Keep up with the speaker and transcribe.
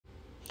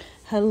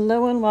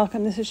Hello and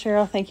welcome. This is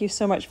Cheryl. Thank you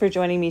so much for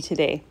joining me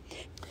today.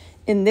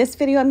 In this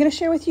video, I'm going to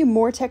share with you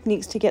more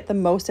techniques to get the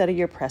most out of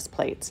your press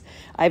plates.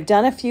 I've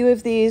done a few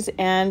of these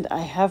and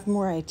I have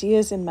more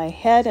ideas in my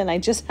head and I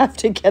just have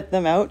to get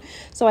them out.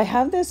 So I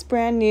have this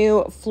brand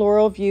new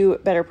Floral View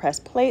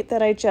Betterpress plate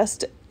that I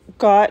just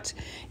got,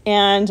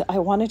 and I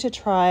wanted to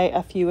try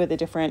a few of the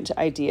different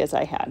ideas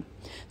I had.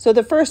 So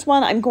the first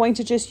one, I'm going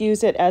to just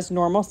use it as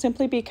normal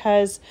simply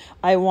because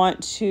I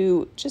want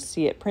to just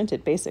see it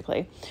printed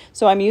basically.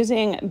 So I'm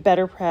using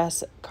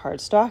Betterpress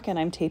Cardstock and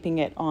I'm taping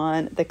it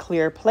on the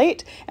clear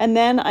plate, and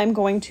then I'm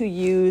going to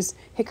use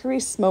Hickory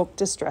Smoke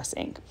Distress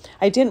ink.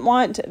 I didn't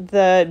want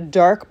the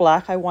dark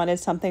black, I wanted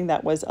something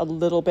that was a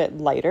little bit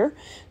lighter.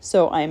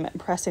 So I'm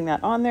pressing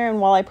that on there, and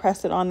while I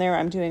press it on there,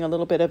 I'm doing a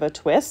little bit of a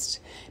twist,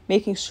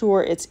 making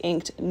sure it's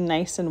inked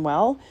nice and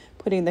well,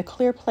 putting the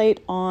clear plate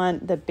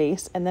on the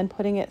base and then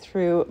putting it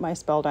through my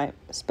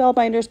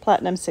Spellbinders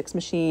Platinum 6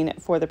 machine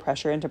for the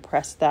pressure and to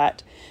press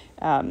that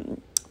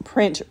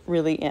print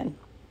really in.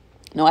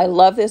 Now I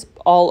love this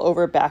all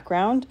over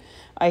background.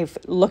 I've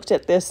looked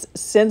at this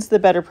since the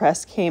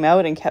Betterpress came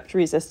out and kept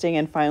resisting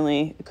and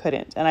finally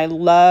couldn't. And I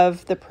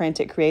love the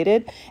print it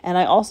created. And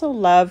I also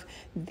love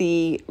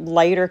the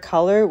lighter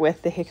color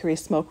with the Hickory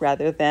Smoke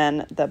rather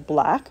than the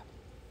black.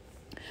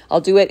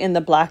 I'll do it in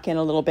the black in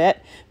a little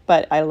bit,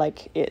 but I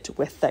like it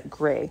with that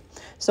gray.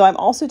 So I'm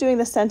also doing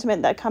the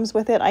sentiment that comes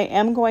with it. I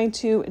am going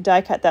to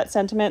die cut that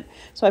sentiment.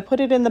 So I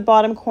put it in the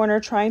bottom corner,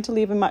 trying to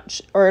leave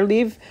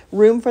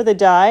room for the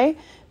die,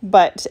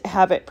 but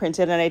have it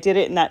printed. And I did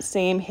it in that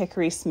same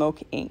Hickory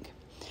Smoke ink.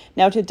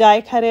 Now to die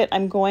cut it,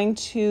 I'm going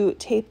to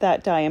tape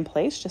that die in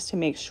place just to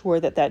make sure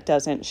that that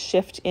doesn't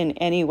shift in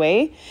any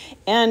way.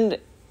 And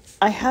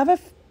I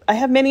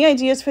have many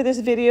ideas for this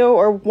video,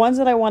 or ones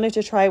that I wanted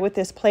to try with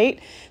this plate.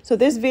 So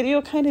this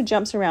video kind of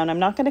jumps around. I'm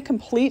not going to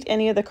complete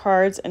any of the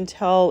cards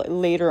until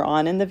later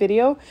on in the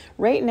video.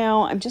 Right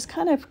now, I'm just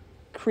kind of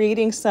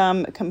creating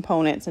some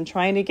components and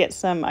trying to get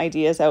some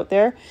ideas out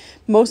there.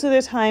 Most of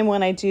the time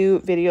when I do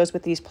videos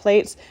with these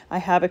plates, I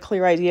have a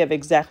clear idea of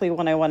exactly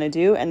what I want to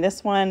do. And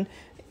this one,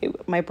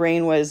 my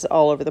brain was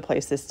all over the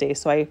place this day,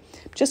 so I'm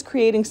just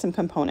creating some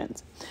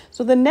components.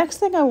 So the next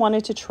thing I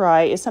wanted to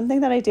try is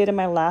something that I did in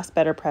my last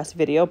Betterpress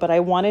video, but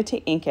I wanted to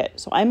ink it.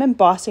 So I'm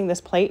embossing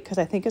this plate because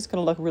I think it's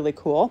going to look really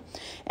cool.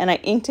 And I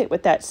inked it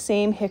with that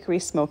same Hickory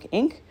Smoke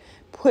ink,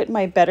 put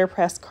my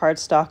Betterpress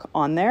cardstock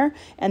on there,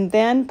 and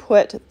then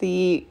put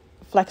the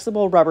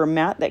flexible rubber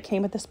mat that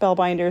came with the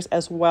Spellbinders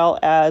as well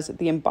as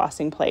the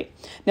embossing plate.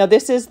 Now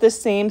this is the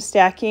same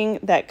stacking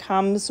that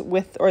comes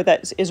with, or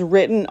that is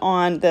written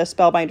on the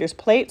Spellbinders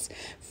plates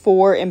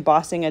for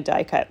embossing a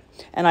die cut.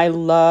 And I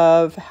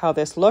love how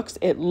this looks.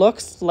 It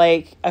looks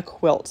like a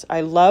quilt.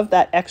 I love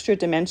that extra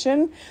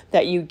dimension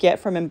that you get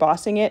from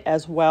embossing it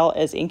as well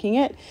as inking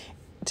it.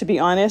 To be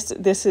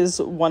honest, this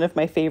is one of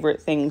my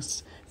favorite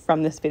things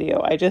from this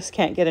video. I just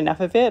can't get enough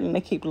of it, and I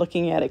keep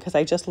looking at it because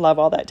I just love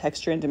all that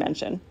texture and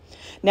dimension.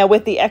 Now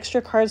with the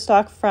extra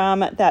cardstock from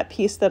that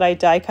piece that I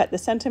die cut the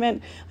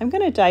sentiment, I'm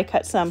going to die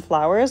cut some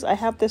flowers. I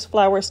have this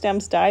Floral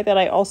Stems die that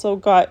I also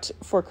got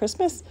for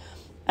Christmas.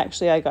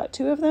 Actually, I got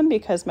two of them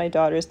because my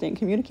daughters didn't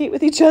communicate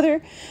with each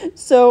other.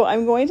 So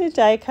I'm going to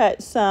die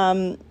cut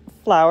some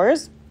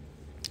flowers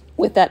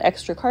with that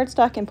extra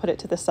cardstock and put it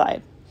to the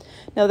side.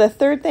 Now the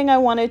third thing I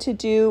wanted to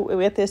do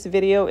with this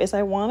video is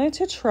I wanted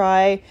to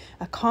try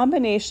a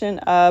combination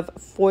of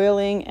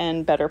foiling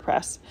and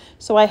Betterpress.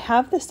 So I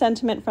have the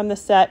sentiment from the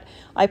set.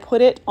 I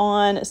put it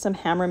on some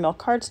hammer mill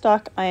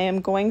cardstock. I am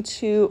going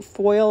to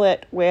foil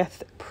it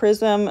with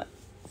Prism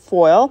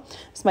foil.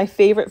 It's my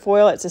favorite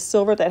foil. It's a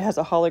silver that has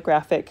a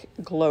holographic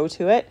glow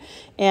to it,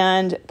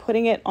 and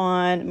putting it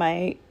on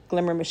my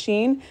glimmer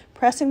machine,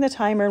 pressing the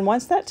timer, and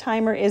once that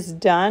timer is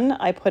done,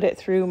 I put it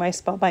through my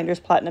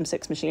Spellbinders Platinum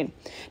 6 machine.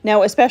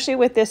 Now, especially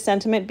with this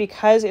sentiment,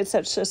 because it's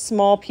such a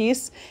small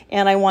piece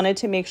and I wanted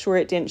to make sure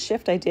it didn't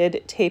shift, I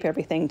did tape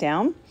everything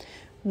down.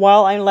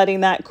 While I'm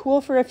letting that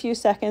cool for a few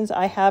seconds,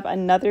 I have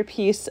another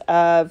piece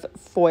of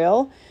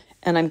foil,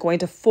 and I'm going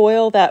to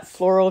foil that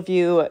Floral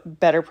View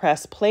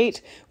Betterpress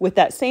plate with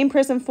that same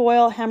Prism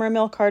foil, hammer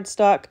mill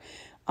cardstock.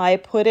 I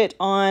put it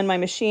on my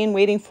machine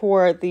waiting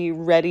for the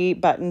ready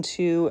button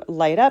to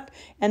light up,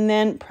 and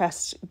then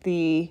pressed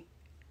the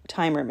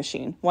timer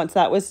machine. Once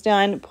that was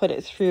done, put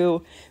it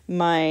through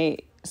my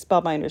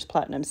Spellbinders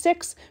Platinum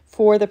 6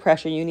 for the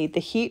pressure. You need the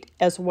heat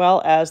as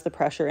well as the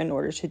pressure in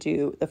order to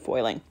do the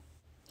foiling.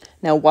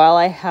 Now, while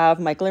I have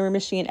my glimmer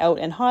machine out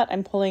and hot,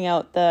 I'm pulling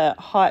out the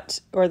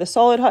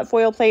solid hot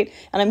foil plate,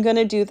 and I'm going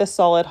to do the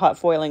solid hot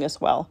foiling as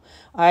well.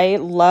 I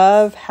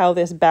love how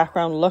this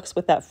background looks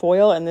with that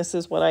foil, and this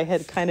is what I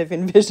had kind of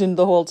envisioned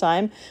the whole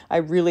time. I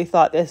really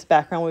thought this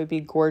background would be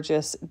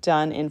gorgeous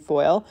done in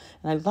foil,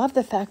 and I love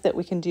the fact that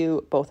we can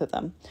do both of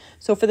them.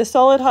 So for the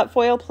solid hot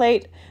foil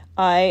plate,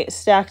 I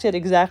stacked it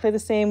exactly the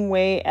same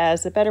way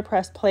as the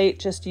Betterpress plate,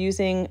 just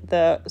using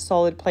the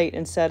solid plate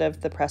instead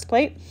of the press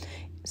plate.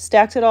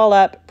 Stacked it all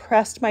up,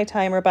 pressed my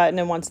timer button,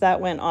 and once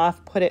that went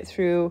off, put it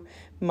through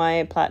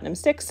my Platinum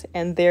 6,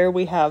 and there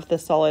we have the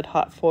solid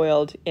hot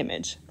foiled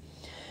image.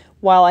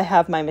 while I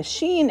have my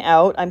machine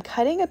out, I'm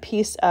cutting a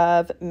piece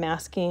of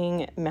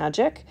Masking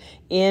Magic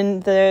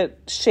in the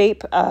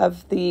shape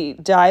of the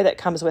die that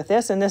comes with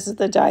this. And this is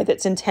the die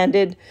that's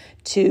intended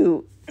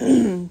to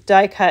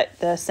die cut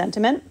the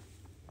sentiment.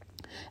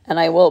 And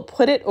I will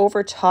put it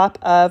over top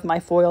of my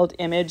foiled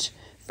image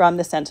from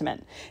the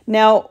sentiment.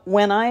 Now,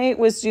 when I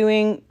was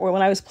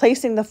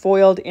placing the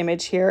foiled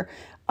image here,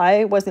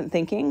 I wasn't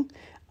thinking.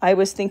 I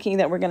was thinking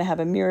that we're going to have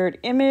a mirrored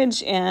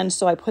image, and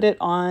so I put it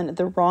on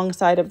the wrong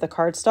side of the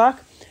cardstock,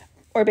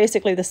 or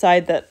basically the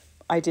side that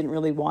I didn't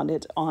really want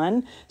it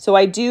on. So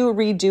I do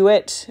redo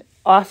it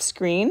off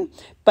screen,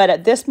 but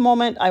at this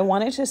moment I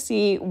wanted to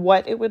see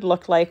what it would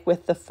look like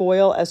with the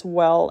foil as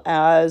well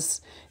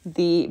as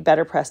the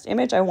Betterpress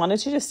image. I wanted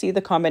to just see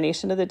the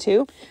combination of the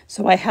two.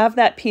 So I have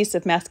that piece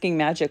of Masking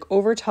Magic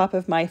over top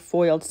of my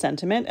foiled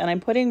sentiment, and I'm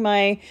putting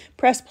my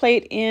press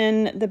plate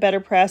in the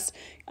Betterpress.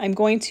 I'm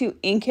going to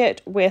ink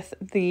it with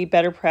the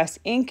Betterpress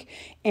ink,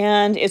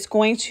 and it's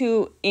going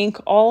to ink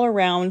all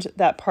around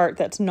that part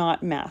that's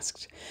not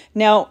masked.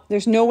 Now,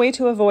 there's no way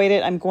to avoid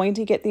it. I'm going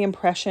to get the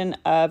impression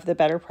of the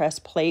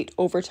Betterpress plate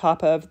over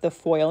top of the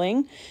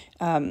foiling.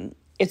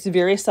 It's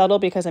very subtle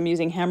because I'm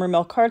using hammer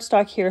mill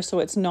cardstock here, so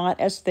it's not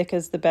as thick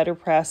as the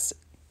Betterpress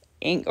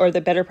ink or the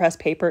Betterpress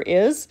paper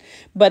is,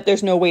 but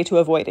there's no way to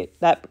avoid it.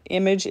 That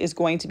image is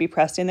going to be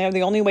pressed in there.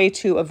 The only way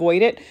to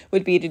avoid it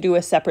would be to do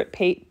a separate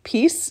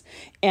piece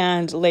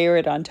and layer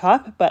it on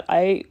top, but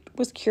I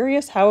was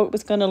curious how it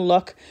was going to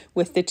look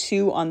with the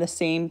two on the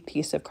same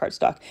piece of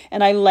cardstock.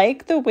 And I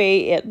like the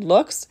way it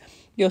looks.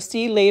 You'll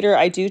see later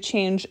I do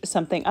change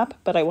something up,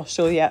 but I will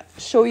show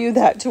you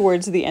that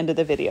towards the end of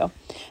the video.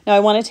 Now I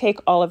want to take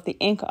all of the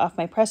ink off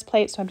my press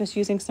plate, so I'm just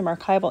using some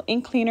archival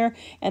ink cleaner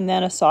and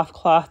then a soft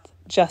cloth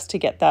just to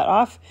get that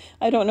off.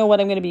 I don't know what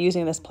I'm going to be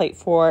using this plate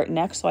for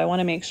next, so I want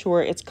to make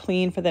sure it's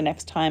clean for the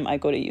next time I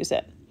go to use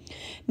it.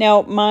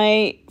 Now,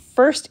 my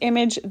first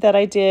image that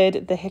I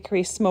did, the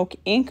Hickory Smoke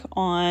ink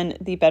on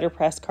the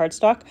Betterpress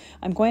cardstock,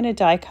 I'm going to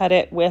die cut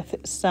it with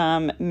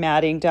some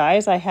matting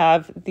dies. I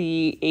have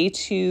the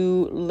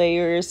A2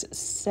 Layers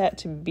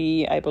Set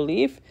B, I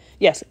believe.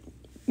 Yes,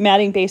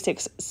 Matting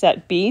Basics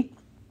Set B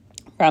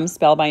from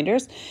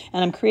Spellbinders.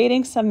 And I'm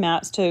creating some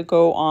mats to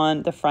go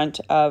on the front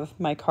of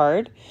my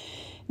card.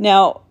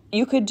 Now,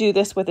 you could do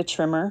this with a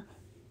trimmer,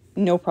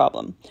 no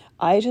problem.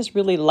 I just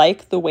really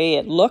like the way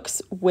it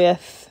looks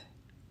with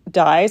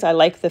dies. I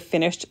like the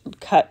finished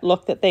cut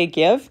look that they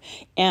give,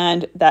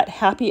 and that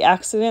happy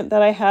accident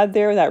that I had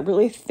there, that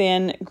really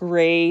thin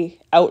gray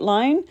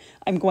outline,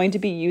 I'm going to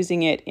be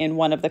using it in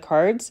one of the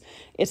cards.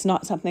 It's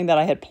not something that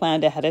I had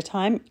planned ahead of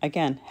time.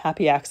 Again,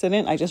 happy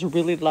accident. I just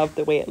really love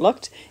the way it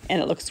looked,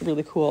 and it looks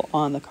really cool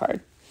on the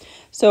card.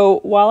 So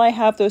while I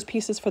have those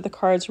pieces for the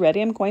cards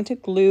ready, I'm going to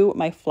glue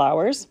my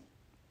flowers.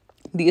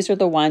 These are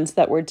the ones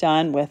that were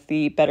done with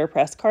the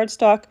Betterpress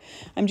cardstock.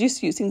 I'm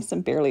just using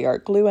some Barely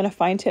Art glue in a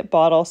fine tip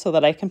bottle so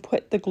that I can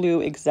put the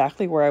glue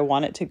exactly where I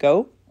want it to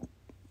go.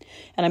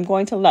 And I'm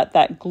going to let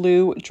that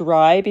glue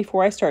dry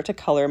before I start to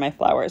color my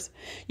flowers.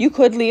 You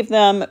could leave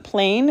them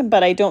plain,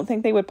 but I don't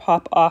think they would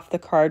pop off the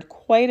card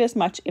quite as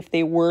much if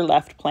they were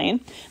left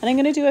plain. And I'm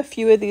going to do a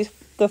few of the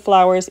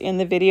flowers in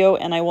the video,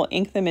 and I will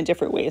ink them in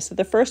different ways. So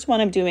the first one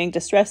I'm doing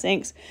distress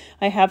inks.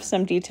 I have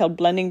some detailed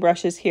blending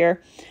brushes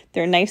here.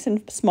 They're nice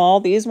and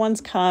small. These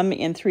ones come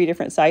in 3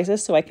 different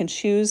sizes, so I can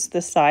choose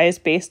the size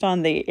based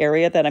on the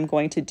area that I'm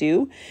going to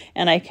do,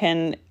 and I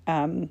can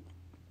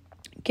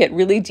get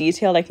really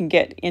detailed. I can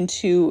get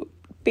into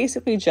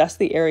basically just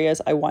the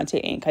areas I want to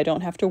ink. I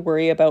don't have to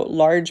worry about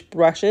large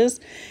brushes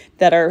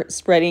that are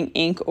spreading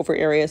ink over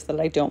areas that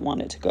I don't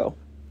want it to go.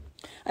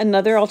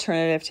 Another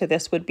alternative to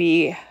this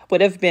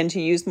would have been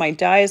to use my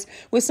dies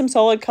with some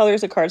solid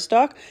colors of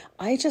cardstock.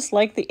 I just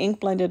like the ink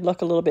blended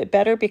look a little bit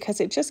better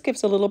because it just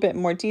gives a little bit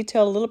more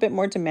detail, a little bit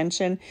more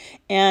dimension,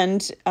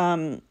 and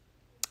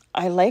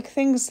I like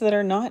things that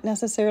are not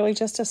necessarily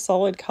just a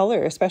solid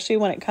color, especially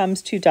when it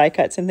comes to die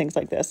cuts and things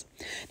like this.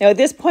 Now at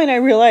this point I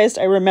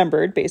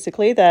remembered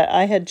basically that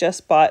I had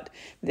just bought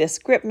this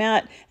grip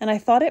mat, and I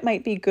thought it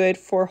might be good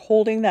for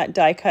holding that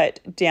die cut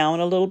down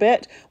a little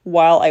bit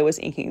while I was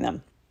inking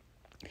them.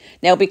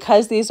 Now,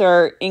 because these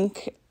are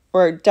ink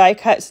or die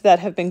cuts that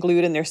have been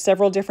glued and there's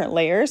several different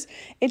layers,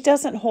 it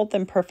doesn't hold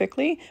them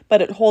perfectly,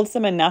 but it holds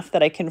them enough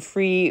that I can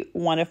free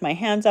one of my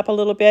hands up a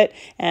little bit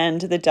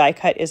and the die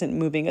cut isn't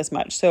moving as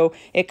much. So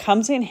it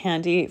comes in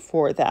handy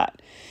for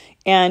that.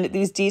 And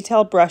these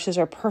detailed brushes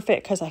are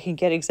perfect because I can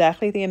get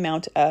exactly the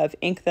amount of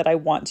ink that I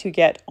want to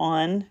get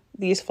on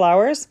these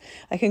flowers.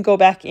 I can go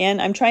back in.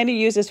 I'm trying to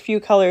use as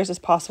few colors as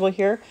possible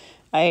here.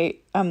 I,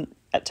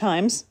 at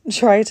times,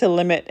 try to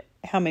limit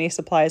how many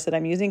supplies that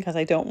I'm using because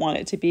I don't want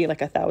it to be like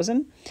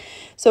 1,000.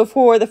 So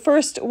for the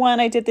first one,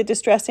 I did the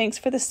distress inks.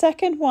 For the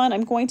second one,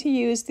 I'm going to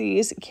use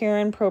these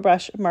Caron Pro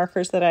Brush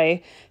markers that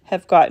I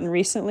have gotten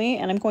recently,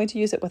 and I'm going to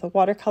use it with a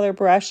watercolor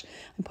brush.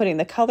 I'm putting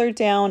the color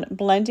down,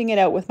 blending it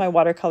out with my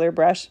watercolor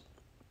brush.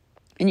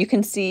 And you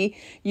can see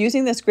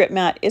using this grip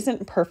mat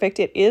isn't perfect.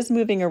 It is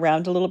moving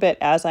around a little bit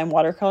as I'm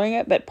watercoloring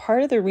it, but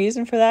part of the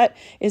reason for that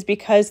is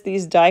because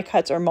these die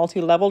cuts are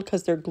multi-leveled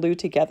because they're glued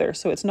together.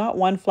 So it's not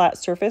one flat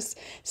surface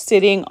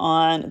sitting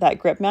on that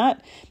grip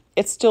mat.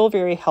 It's still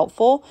very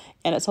helpful,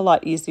 and it's a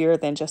lot easier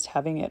than just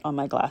having it on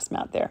my glass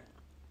mat there.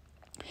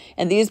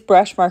 And these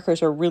brush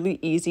markers are really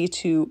easy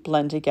to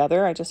blend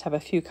together. I just have a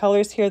few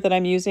colors here that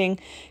I'm using,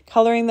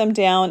 coloring them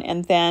down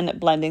and then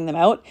blending them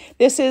out.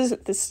 This is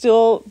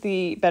still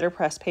the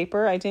Betterpress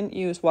paper. I didn't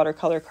use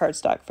watercolor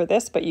cardstock for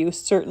this, but you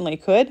certainly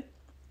could.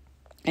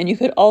 And you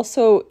could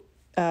also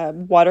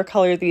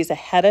watercolor these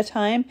ahead of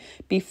time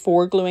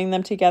before gluing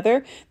them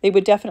together. They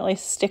would definitely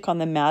stick on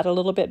the mat a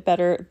little bit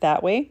better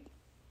that way.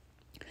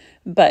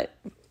 But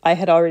I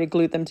had already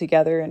glued them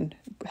together and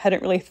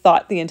hadn't really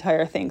thought the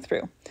entire thing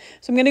through.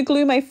 So I'm going to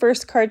glue my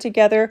first card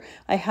together.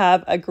 I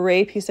have a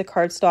gray piece of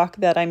cardstock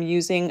that I'm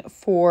using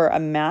for a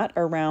mat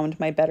around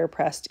my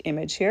Betterpressed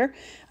image here.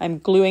 I'm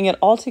gluing it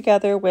all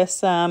together with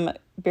some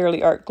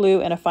Barely Art glue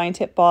and a fine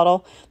tip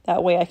bottle.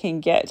 That way I can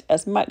get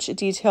as much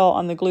detail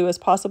on the glue as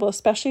possible,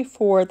 especially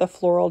for the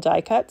floral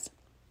die cuts.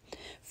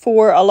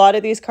 For a lot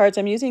of these cards,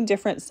 I'm using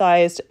different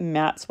sized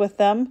mats with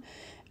them.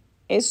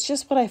 It's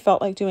just what I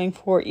felt like doing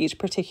for each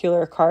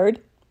particular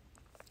card.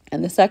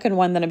 And the second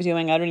one that I'm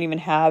doing, I don't even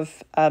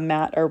have a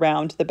mat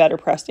around the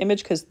Betterpressed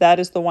image because that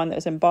is the one that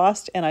is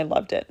embossed and I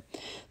loved it.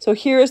 So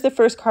here is the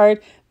first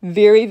card.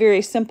 Very,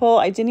 very simple.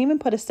 I didn't even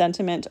put a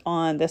sentiment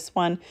on this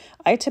one.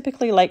 I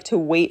typically like to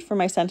wait for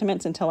my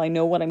sentiments until I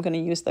know what I'm going to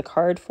use the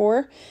card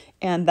for.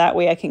 And that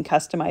way I can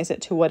customize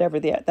it to whatever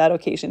that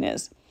occasion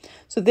is.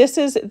 So this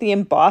is the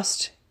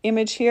embossed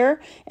image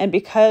here, and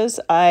because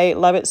I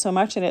love it so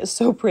much and it's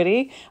so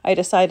pretty, I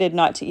decided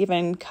not to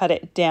even cut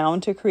it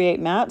down to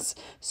create mats.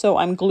 So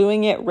I'm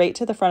gluing it right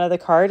to the front of the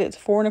card. It's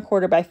 4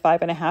 1/4 by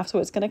 5 1/2, so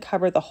it's going to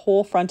cover the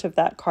whole front of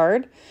that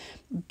card.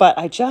 But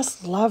I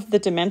just love the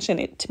dimension.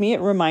 To me, it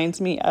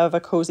reminds me of a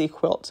cozy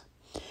quilt.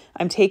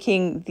 I'm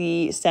taking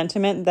the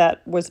sentiment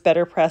that was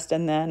Betterpressed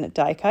and then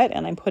die cut,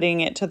 and I'm putting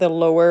it to the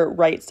lower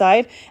right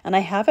side, and I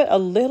have it a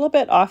little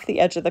bit off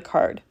the edge of the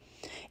card.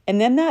 And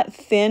then that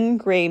thin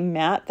gray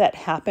mat that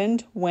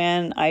happened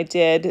when I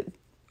did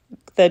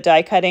the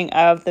die cutting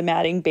of the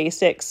Matting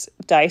Basics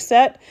die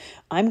set,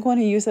 I'm going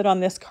to use it on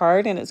this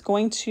card, and it's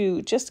going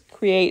to just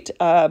create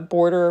a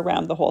border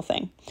around the whole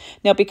thing.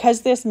 Now,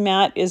 because this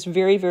mat is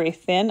very, very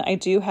thin, I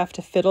do have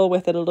to fiddle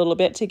with it a little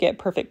bit to get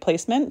perfect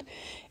placement.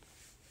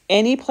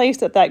 Any place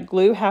that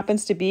glue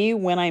happens to be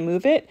when I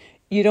move it,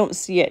 you don't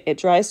see it. It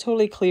dries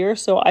totally clear,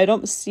 so I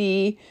don't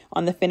see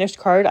on the finished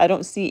card, I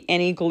don't see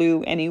any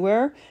glue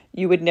anywhere.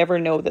 You would never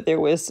know that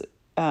there was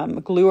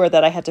glue or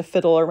that I had to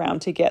fiddle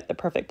around to get the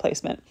perfect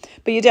placement.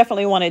 But you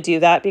definitely want to do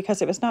that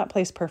because if it's not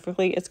placed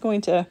perfectly, it's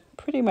going to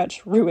pretty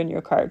much ruin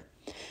your card.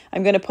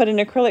 I'm going to put an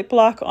acrylic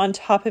block on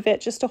top of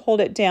it just to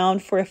hold it down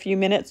for a few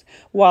minutes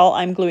while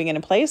I'm gluing it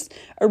in place.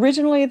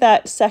 Originally,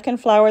 that second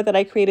flower that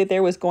I created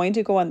there was going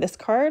to go on this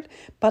card,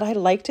 but I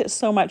liked it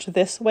so much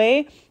this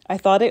way. I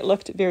thought it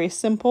looked very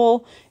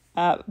simple,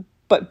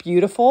 but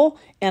beautiful,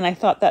 and I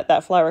thought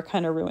that flower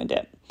kind of ruined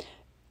it.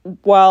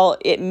 While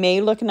it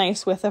may look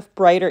nice with a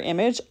brighter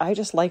image, I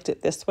just liked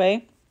it this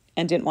way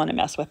and didn't want to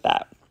mess with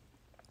that.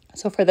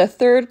 So for the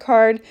third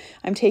card,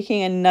 I'm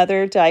taking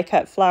another die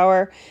cut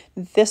flower.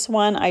 This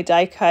one I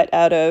die cut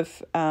out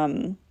of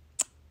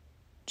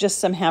just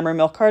some hammer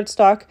mill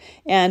cardstock,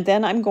 and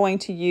then I'm going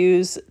to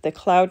use the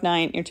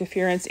Cloud9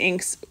 interference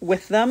inks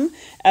with them,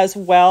 as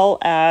well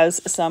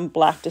as some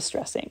black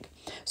distress ink.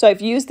 So I've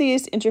used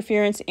these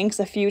interference inks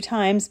a few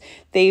times.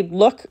 They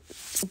look,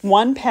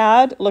 one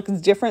pad looks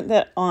different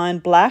on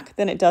black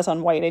than it does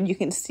on white, and you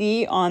can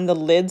see on the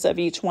lids of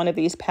each one of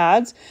these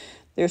pads,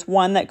 there's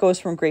one that goes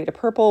from gray to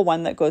purple,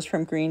 one that goes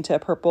from green to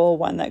purple,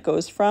 one that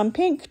goes from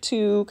pink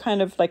to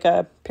kind of like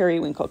a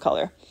periwinkle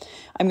color.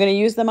 I'm going to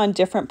use them on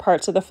different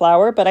parts of the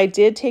flower, but I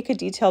did take a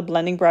detailed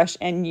blending brush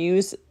and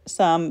use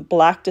some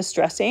black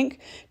distress ink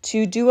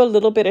to do a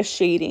little bit of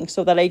shading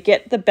so that I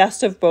get the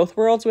best of both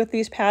worlds with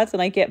these pads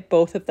and I get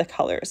both of the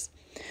colors.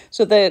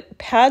 So the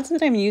pads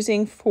that I'm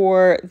using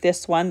for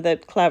this one, the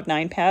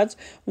Cloud9 pads,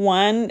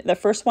 the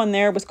first one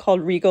there was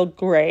called Regal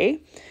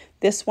Grey.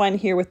 This one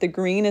here with the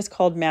green is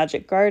called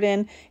Magic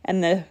Garden,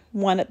 and the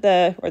one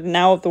the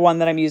one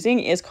that I'm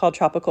using is called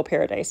Tropical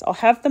Paradise. I'll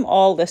have them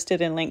all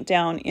listed and linked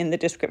down in the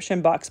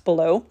description box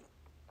below.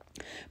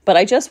 But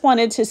I just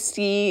wanted to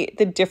see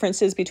the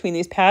differences between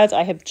these pads.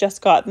 I have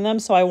just gotten them,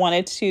 so I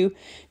wanted to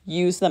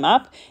use them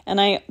up.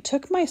 And I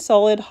took my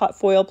solid hot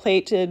foil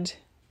plated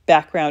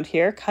background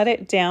here, cut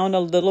it down a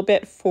little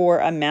bit for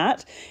a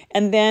mat,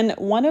 and then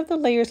one of the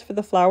layers for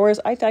the flowers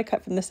I die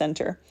cut from the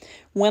center.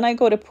 When I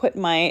go to put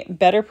my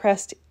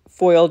Betterpressed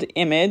foiled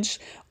image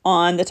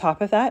on the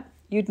top of that,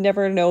 you'd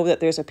never know that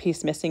there's a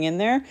piece missing in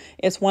there.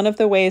 It's one of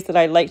the ways that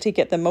I like to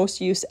get the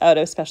most use out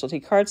of specialty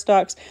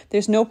cardstocks.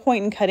 There's no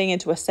point in cutting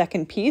into a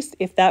second piece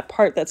if that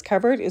part that's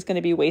covered is going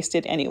to be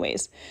wasted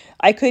anyways.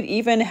 I could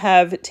even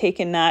have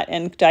taken that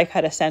and die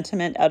cut a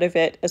sentiment out of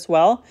it as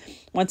well.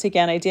 Once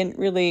again, I didn't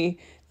really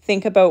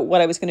think about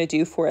what I was going to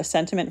do for a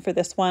sentiment for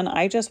this one.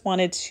 I just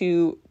wanted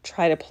to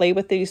try to play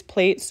with these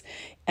plates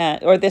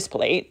or this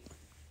plate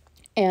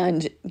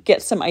and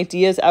get some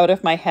ideas out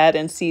of my head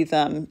and see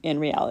them in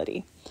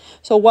reality.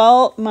 So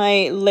while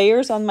my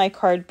layers on my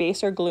card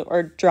base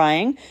are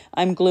drying,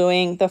 I'm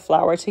gluing the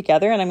flower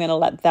together, and I'm going to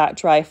let that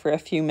dry for a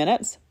few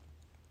minutes.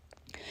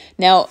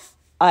 Now,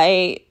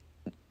 the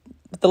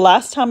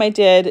last time I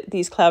did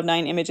these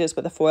Cloud9 images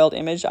with a foiled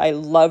image, I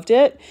loved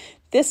it.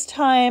 This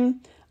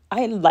time,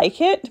 I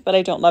like it, but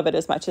I don't love it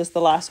as much as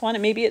the last one.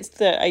 And maybe it's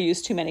that I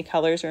use too many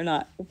colors or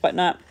not,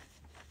 whatnot.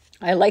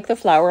 I like the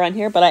flower on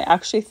here, but I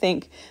actually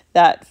think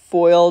that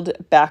foiled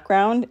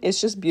background is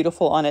just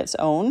beautiful on its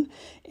own.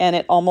 And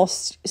it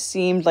almost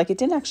seemed like it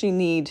didn't actually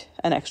need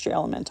an extra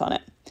element on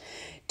it.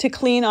 To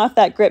clean off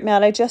that grip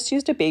mat, I just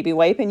used a baby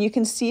wipe, and you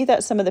can see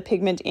that some of the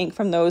pigment ink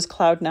from those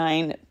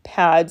Cloud9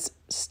 pads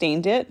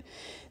stained it.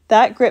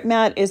 That grip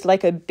mat is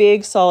like a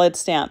big solid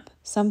stamp.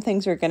 Some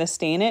things are going to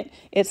stain it.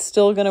 It's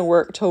still going to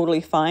work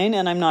totally fine,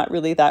 and I'm not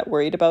really that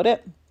worried about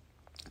it.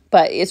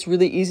 But it's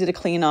really easy to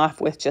clean off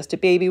with just a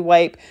baby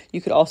wipe.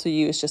 You could also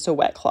use just a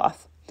wet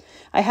cloth.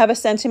 I have a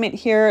sentiment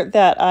here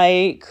that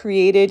I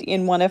created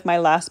in one of my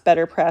last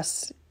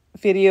Betterpress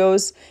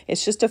videos.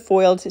 It's just a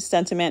foiled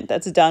sentiment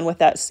that's done with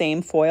that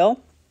same foil.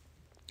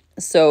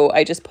 So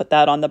I just put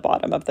that on the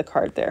bottom of the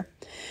card there.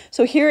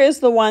 So here is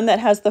the one that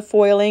has the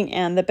foiling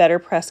and the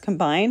Betterpress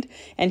combined.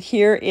 And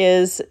here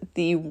is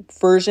the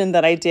version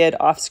that I did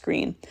off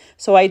screen.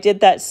 So I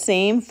did that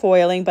same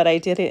foiling, but I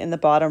did it in the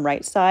bottom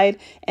right side.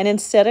 And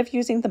instead of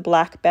using the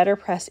black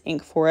Betterpress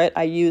ink for it,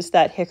 I used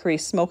that Hickory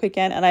Smoke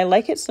again. And I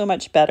like it so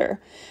much better.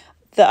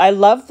 I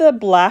love the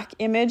black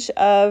image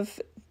of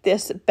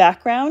this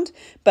background,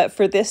 but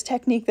for this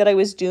technique that I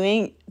was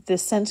doing, the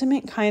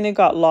sentiment kind of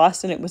got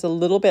lost and it was a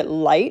little bit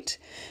light.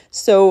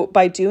 So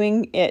by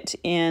doing it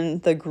in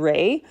the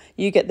gray,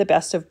 you get the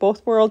best of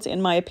both worlds.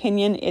 In my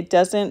opinion, it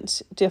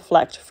doesn't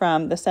deflect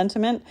from the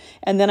sentiment.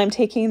 And then I'm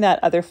taking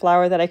that other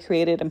flower that I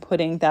created and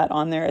putting that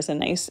on there as a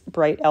nice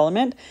bright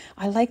element.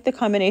 I like the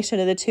combination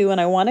of the two, and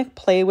I want to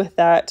play with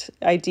that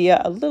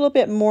idea a little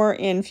bit more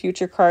in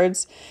future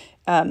cards.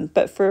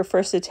 But for a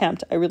first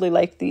attempt, I really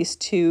like these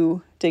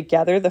two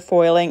together, the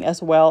foiling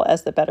as well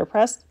as the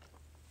Betterpress.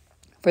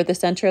 For the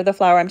center of the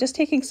flower, I'm just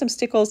taking some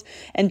stickles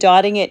and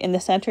dotting it in the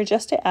center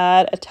just to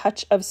add a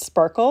touch of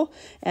sparkle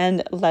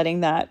and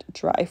letting that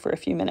dry for a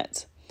few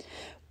minutes.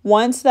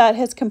 Once that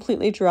has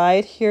completely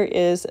dried, here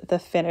is the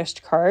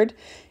finished card.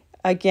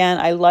 Again,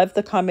 I love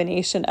the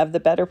combination of the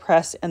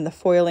Betterpress and the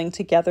foiling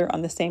together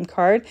on the same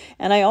card.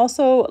 And I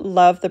also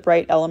love the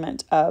bright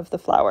element of the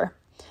flower.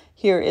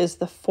 Here is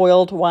the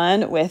foiled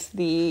one with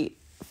the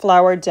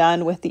flower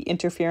done with the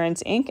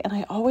interference ink, and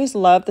I always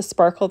love the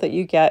sparkle that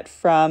you get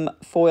from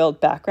foiled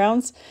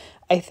backgrounds.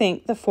 I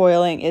think the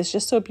foiling is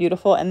just so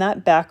beautiful, and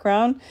that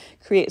background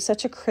creates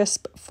such a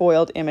crisp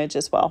foiled image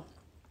as well.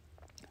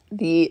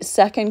 The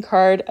second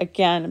card,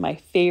 again, my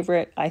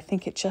favorite. I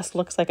think it just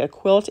looks like a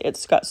quilt.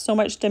 It's got so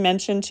much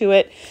dimension to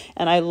it,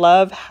 and I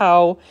love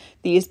how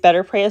these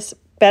Betterpress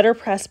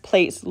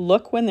plates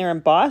look when they're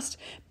embossed,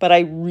 but I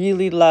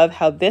really love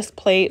how this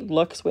plate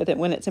looks with it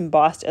when it's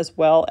embossed as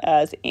well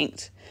as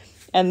inked.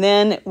 And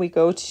then we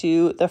go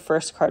to the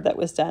first card that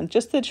was done,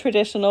 just the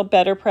traditional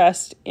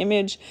Betterpress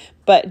image,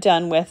 but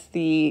done with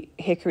the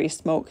Hickory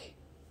Smoke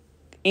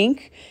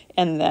ink,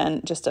 and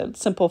then just a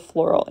simple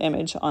floral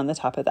image on the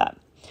top of that.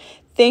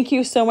 Thank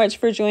you so much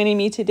for joining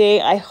me today.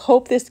 I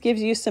hope this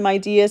gives you some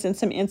ideas and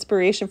some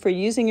inspiration for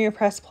using your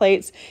press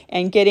plates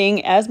and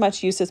getting as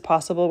much use as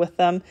possible with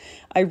them.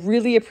 I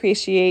really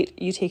appreciate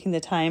you taking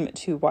the time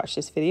to watch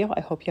this video.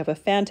 I hope you have a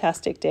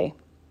fantastic day.